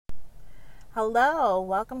Hello,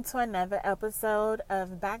 welcome to another episode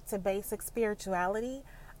of Back to Basic Spirituality.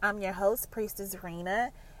 I'm your host, Priestess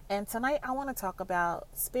Rena, and tonight I want to talk about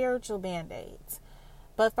spiritual band-aids.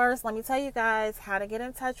 But first, let me tell you guys how to get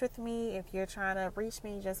in touch with me. If you're trying to reach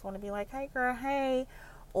me, you just want to be like, hey girl, hey,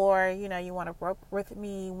 or you want to work with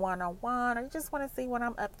me one-on-one, or you just want to see what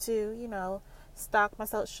I'm up to, stalk my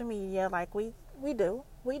social media like we do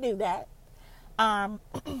that.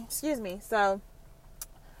 Excuse me. So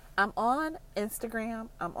I'm on Instagram,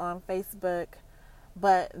 I'm on Facebook,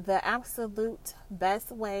 but the absolute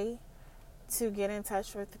best way to get in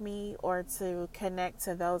touch with me or to connect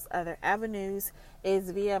to those other avenues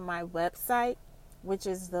is via my website, which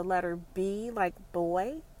is the letter B like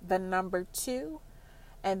boy, the number 2,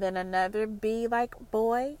 and then another B like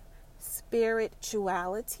boy,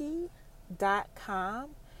 spirituality.com.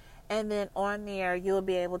 And then on there, you'll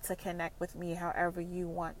be able to connect with me however you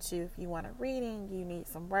want to. If you want a reading, you need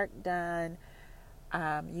some work done,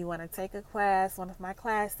 you want to take a class, one of my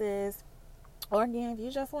classes, or again, if you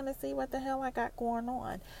just want to see what the hell I got going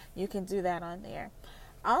on, you can do that on there.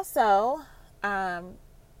 Also, I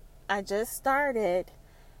just started.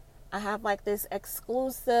 I have like this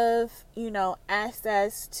exclusive,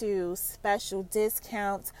 access to special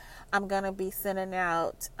discounts. I'm going to be sending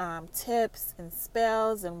out tips and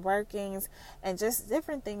spells and workings and just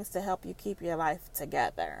different things to help you keep your life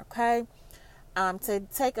together. Okay. To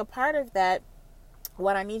take a part of that,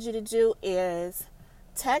 what I need you to do is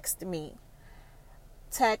text me.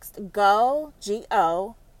 Text GO,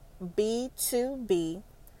 G-O, B2B,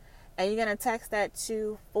 and you're going to text that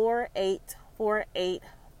to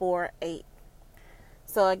 484848.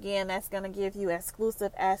 So again, that's going to give you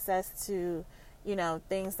exclusive access to,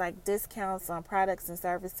 things like discounts on products and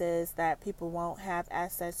services that people won't have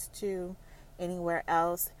access to anywhere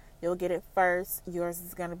else. You'll get it first. Yours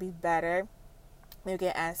is going to be better. You'll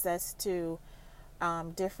get access to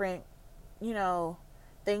different,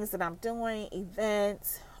 things that I'm doing,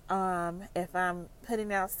 events. If I'm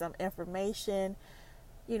putting out some information,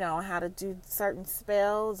 on how to do certain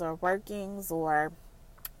spells or workings or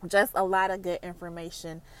just a lot of good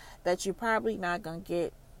information that you're probably not going to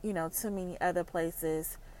get, too many other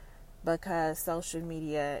places because social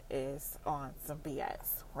media is on some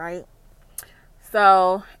BS, right?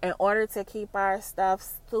 So in order to keep our stuff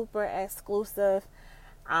super exclusive,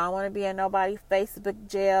 I don't want to be in nobody Facebook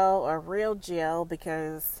jail or real jail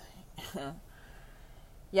because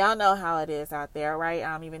y'all know how it is out there, right?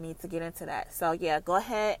 I don't even need to get into that. So yeah, go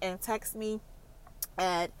ahead and text me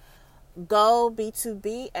at go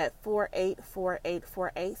B2B at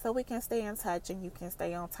 484848 so we can stay in touch and you can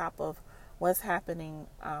stay on top of what's happening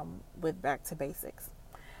with Back to Basics.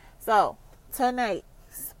 So tonight,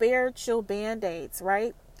 spiritual band-aids,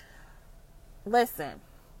 right? Listen,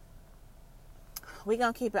 we're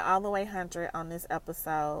going to keep it all the way 100 on this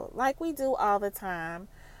episode like we do all the time,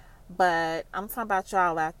 but I'm talking about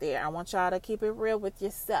y'all out there. I want y'all to keep it real with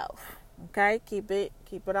yourself, okay? Keep it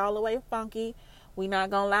all the way funky. We're not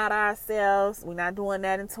going to lie to ourselves. We're not doing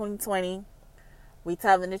that in 2020. We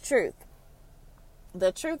telling the truth.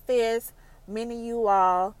 The truth is, many of you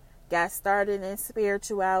all got started in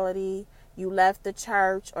spirituality. You left the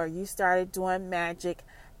church or you started doing magic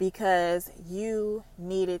because you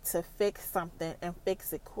needed to fix something and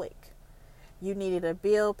fix it quick. You needed a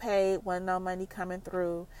bill paid when no money coming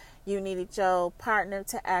through. You needed your partner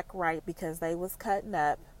to act right because they was cutting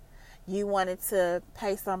up. You wanted to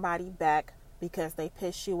pay somebody back because they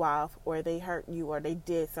pissed you off or they hurt you or they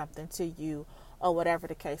did something to you or whatever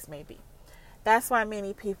the case may be. That's why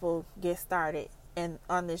many people get started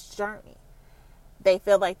on this journey. They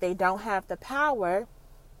feel like they don't have the power,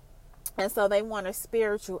 and so they want a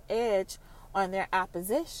spiritual edge on their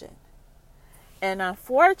opposition. And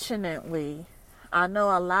unfortunately, I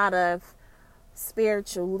know a lot of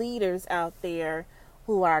spiritual leaders out there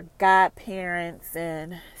who are godparents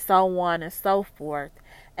and so on and so forth.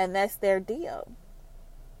 And that's their deal.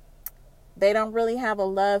 They don't really have a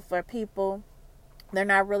love for people. They're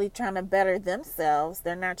not really trying to better themselves.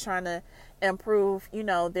 They're not trying to improve,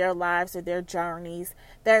 their lives or their journeys.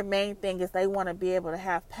 Their main thing is they want to be able to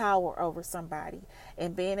have power over somebody.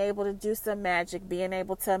 And being able to do some magic, being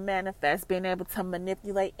able to manifest, being able to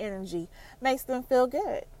manipulate energy makes them feel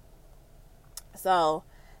good. So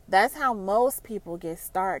that's how most people get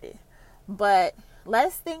started. But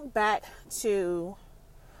let's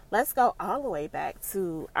go all the way back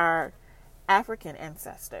to our African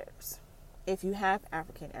ancestors. If you have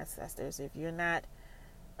African ancestors, if you're not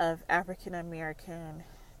of African American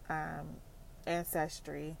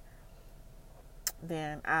ancestry,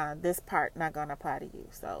 then this part not gonna apply to you.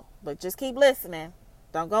 So, but just keep listening.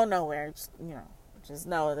 Don't go nowhere. Just, Just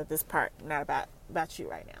know that this part not about you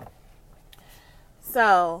right now.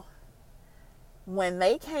 So when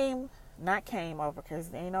they not came over,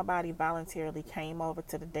 because ain't nobody voluntarily came over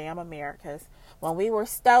to the damn Americas. When we were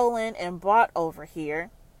stolen and brought over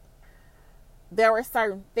here, there were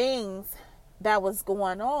certain things that was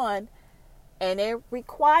going on, and it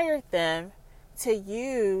required them to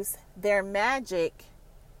use their magic,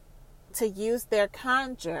 to use their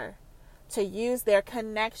conjure, to use their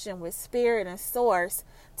connection with spirit and source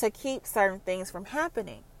to keep certain things from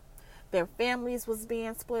happening. Their families was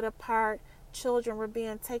being split apart. Children were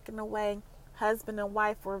being taken away. Husband and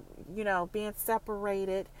wife were, being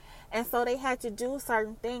separated. And so they had to do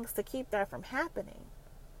certain things to keep that from happening.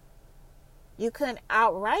 You couldn't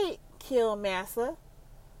outright kill Massa,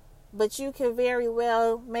 but you could very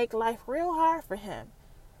well make life real hard for him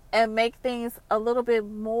and make things a little bit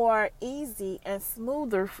more easy and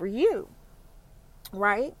smoother for you.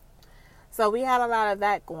 Right? So we had a lot of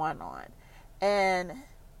that going on. And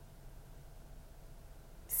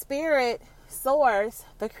Spirit, Source,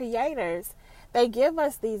 the creators, they give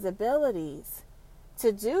us these abilities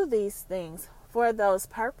to do these things for those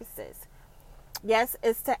purposes. Yes,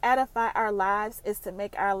 it's to edify our lives, it's to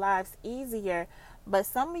make our lives easier, but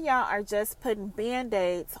some of y'all are just putting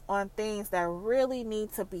band-aids on things that really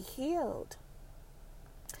need to be healed.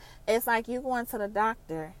 It's like you going to the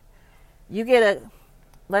doctor,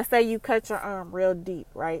 let's say you cut your arm real deep,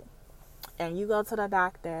 right? And you go to the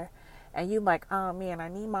doctor and you like, oh man, I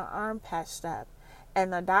need my arm patched up.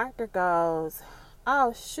 And the doctor goes,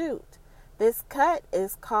 oh shoot, this cut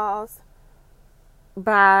is caused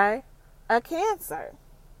by a cancer.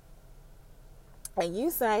 And you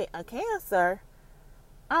say, a cancer?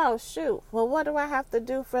 Oh shoot, well what do I have to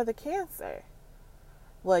do for the cancer?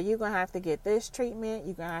 Well, you're going to have to get this treatment.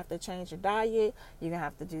 You're going to have to change your diet. You're going to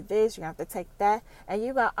have to do this. You're going to have to take that. And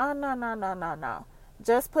you go, oh, no.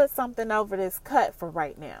 Just put something over this cut for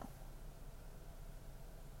right now.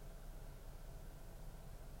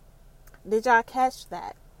 Did y'all catch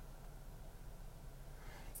that?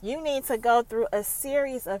 You need to go through a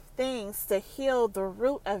series of things to heal the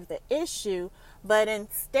root of the issue. But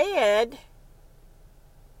instead,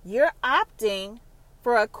 you're opting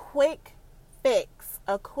for a quick fix,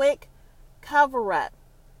 a quick cover up.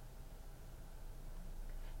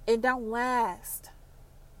 It don't last.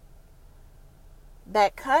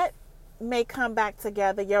 That cut may come back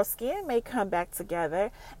together, your skin may come back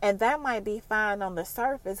together, and that might be fine on the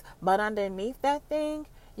surface, but underneath that thing,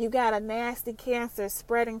 you got a nasty cancer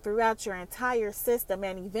spreading throughout your entire system,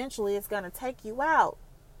 and eventually it's going to take you out.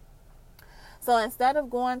 So instead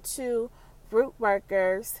of going to root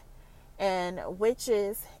workers and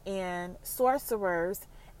witches and sorcerers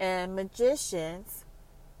and magicians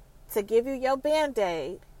to give you your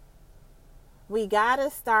band-aid, we got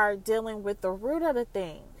to start dealing with the root of the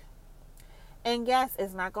thing. And yes,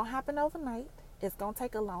 it's not going to happen overnight. It's going to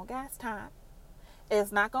take a long ass time.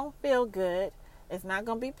 It's not going to feel good. It's not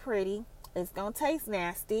going to be pretty. It's going to taste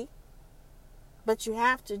nasty. But you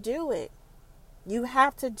have to do it. You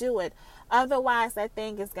have to do it. Otherwise, that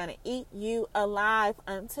thing is going to eat you alive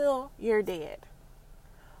until you're dead.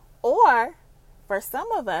 Or, for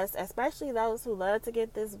some of us, especially those who love to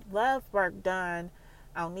get this love work done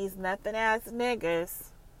on these nothing ass niggas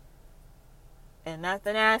and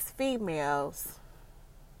nothing ass females,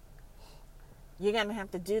 you're going to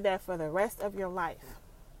have to do that for the rest of your life.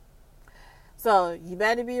 So, you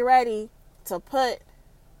better be ready to put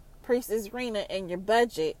Priestess Rena in your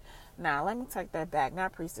budget. Now, let me take that back.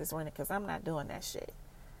 Not Priestess Rena, because I'm not doing that shit.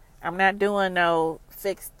 I'm not doing no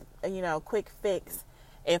quick fix.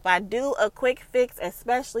 If I do a quick fix,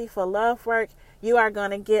 especially for love work, you are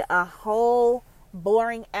going to get a whole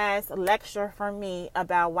boring ass lecture from me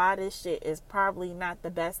about why this shit is probably not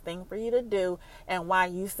the best thing for you to do and why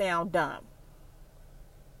you sound dumb.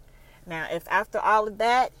 Now, if after all of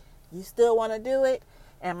that, you still want to do it,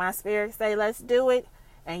 and my spirit say, let's do it,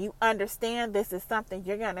 and you understand this is something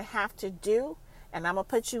you're going to have to do, and I'm going to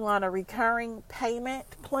put you on a recurring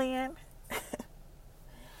payment plan,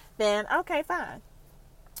 then okay, fine.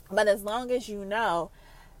 But as long as you know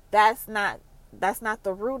that's not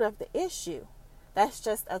the root of the issue, that's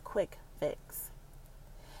just a quick fix.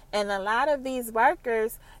 And a lot of these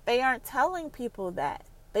workers, they aren't telling people that.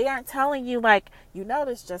 They aren't telling you,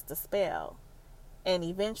 it's just a spell. And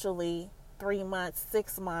eventually, 3 months,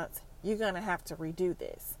 6 months, you're going to have to redo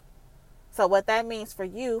this. So what that means for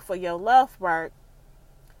you, for your love work,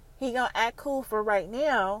 he going to act cool for right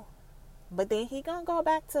now, but then he going to go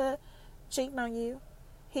back to cheating on you.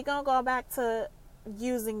 He going to go back to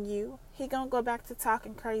using you. He going to go back to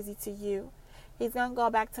talking crazy to you. He's going to go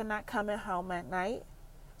back to not coming home at night.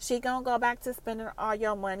 She gonna go back to spending all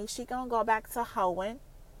your money. She gonna go back to hoeing.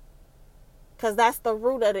 Because that's the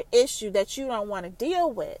root of the issue that you don't want to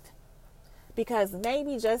deal with. Because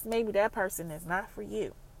maybe, just maybe, that person is not for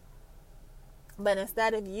you. But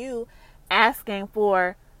instead of you asking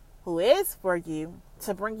for who is for you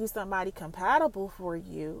to bring you somebody compatible for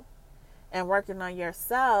you and working on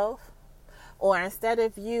yourself, or instead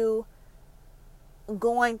of you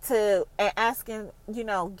going to and asking,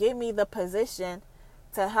 give me the position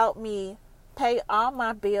to help me pay all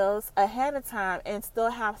my bills ahead of time and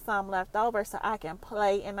still have some left over so I can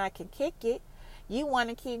play and I can kick it, you want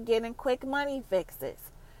to keep getting quick money fixes.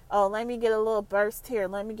 Oh, let me get a little burst here.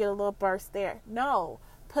 Let me get a little burst there. No,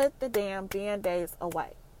 put the damn Band-Aids away.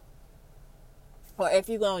 Or if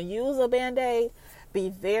you're going to use a Band-Aid, be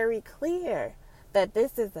very clear that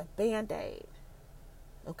this is a Band-Aid.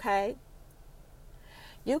 Okay?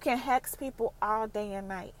 You can hex people all day and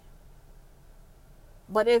night.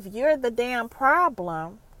 But if you're the damn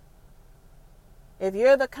problem, if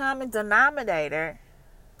you're the common denominator,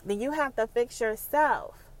 then you have to fix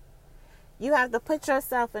yourself. You have to put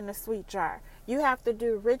yourself in the sweet jar. You have to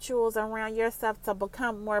do rituals around yourself to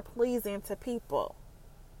become more pleasing to people.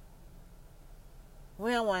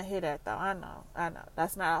 We don't want to hear that, though. I know.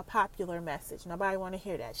 That's not a popular message. Nobody want to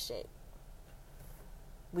hear that shit.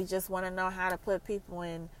 We just want to know how to put people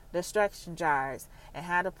in destruction jars and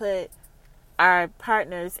how to put our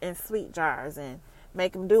partners in sweet jars and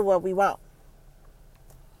make them do what we want.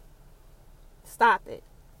 Stop it.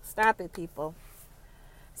 Stop it, people.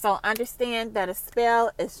 So understand that a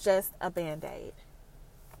spell is just a Band-Aid.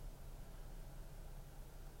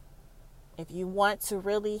 If you want to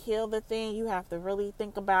really heal the thing, you have to really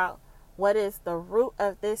think about what is the root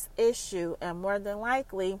of this issue. And more than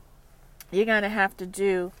likely, you're going to have to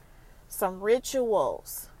do some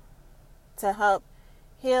rituals to help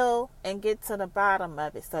heal and get to the bottom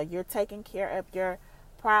of it. So you're taking care of your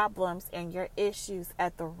problems and your issues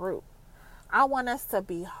at the root. I want us to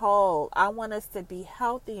be whole. I want us to be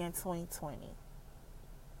healthy in 2020.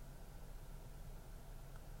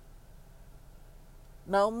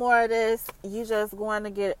 No more of this, you just going to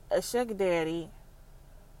get a sugar daddy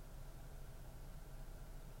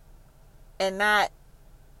and not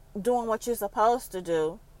doing what you're supposed to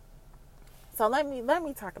do. So let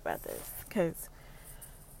me talk about this, because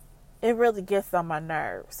it really gets on my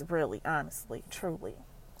nerves, really, honestly, truly.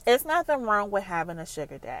 It's nothing wrong with having a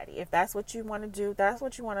sugar daddy. If that's what you want to do, that's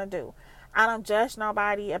what you want to do. I don't judge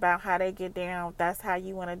nobody about how they get down. That's how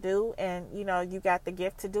you want to do. And, you got the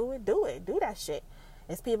gift to do it. Do it. Do that shit.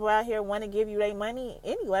 There's people out here want to give you their money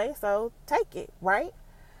anyway, so take it, right?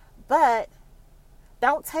 But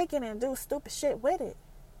don't take it and do stupid shit with it.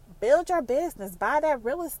 Build your business. Buy that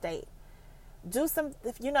real estate. Do some,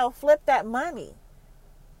 flip that money.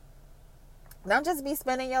 Don't just be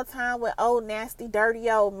spending your time with old, nasty, dirty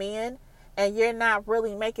old men and you're not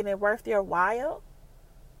really making it worth your while.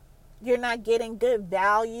 You're not getting good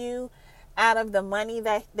value out of the money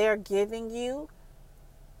that they're giving you.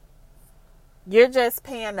 You're just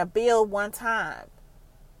paying a bill one time.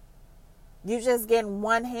 You're just getting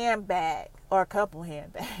one handbag or a couple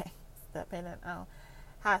handbags, depending on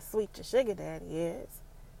how sweet your sugar daddy is.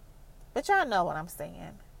 But y'all know what I'm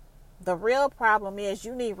saying. The real problem is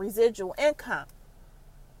you need residual income.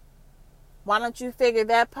 Why don't you figure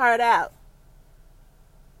that part out?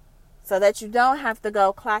 So that you don't have to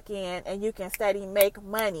go clock in and you can steady make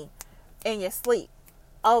money in your sleep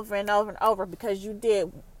over and over and over because you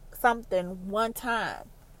did something one time.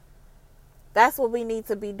 That's what we need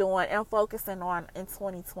to be doing and focusing on in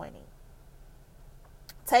 2020.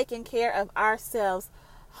 Taking care of ourselves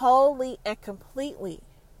wholly and completely.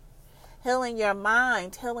 Healing your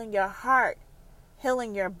mind, healing your heart,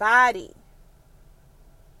 healing your body.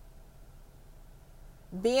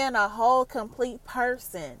 Being a whole, complete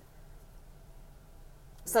person.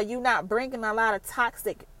 So you're not bringing a lot of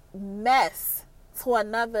toxic mess to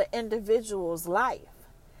another individual's life.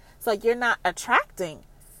 So you're not attracting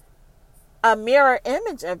a mirror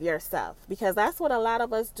image of yourself. Because that's what a lot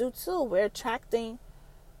of us do too. We're attracting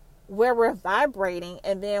where we're vibrating,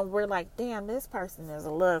 and then we're like, damn, this person is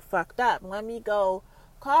a little fucked up. Let me go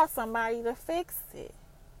call somebody to fix it.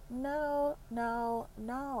 No.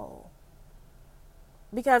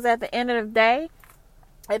 Because at the end of the day,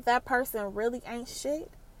 if that person really ain't shit,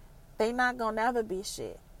 they not gonna never be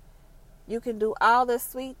shit. You can do all the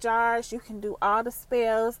sweet jars, you can do all the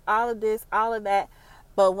spells, all of this, all of that.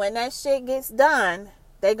 But when that shit gets done,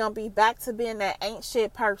 they gonna be back to being that ain't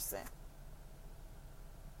shit person.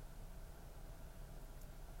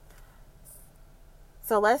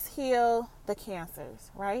 So let's heal the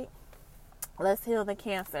cancers, right? Let's heal the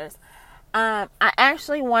cancers. I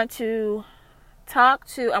actually want to I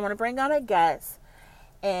want to bring on a guest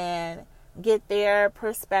and get their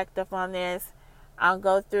perspective on this. I'll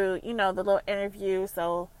go through, the little interview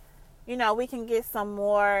so, we can get some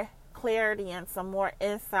more clarity and some more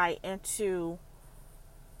insight into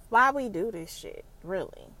why we do this shit,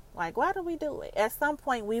 really. Like, why do we do it? At some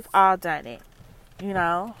point, we've all done it,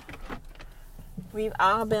 We've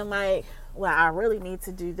all been like, well, I really need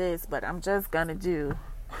to do this, but I'm just going to do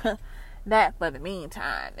that for the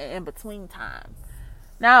meantime and in between time.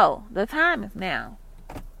 No, the time is now.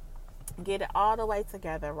 Get it all the way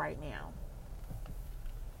together right now.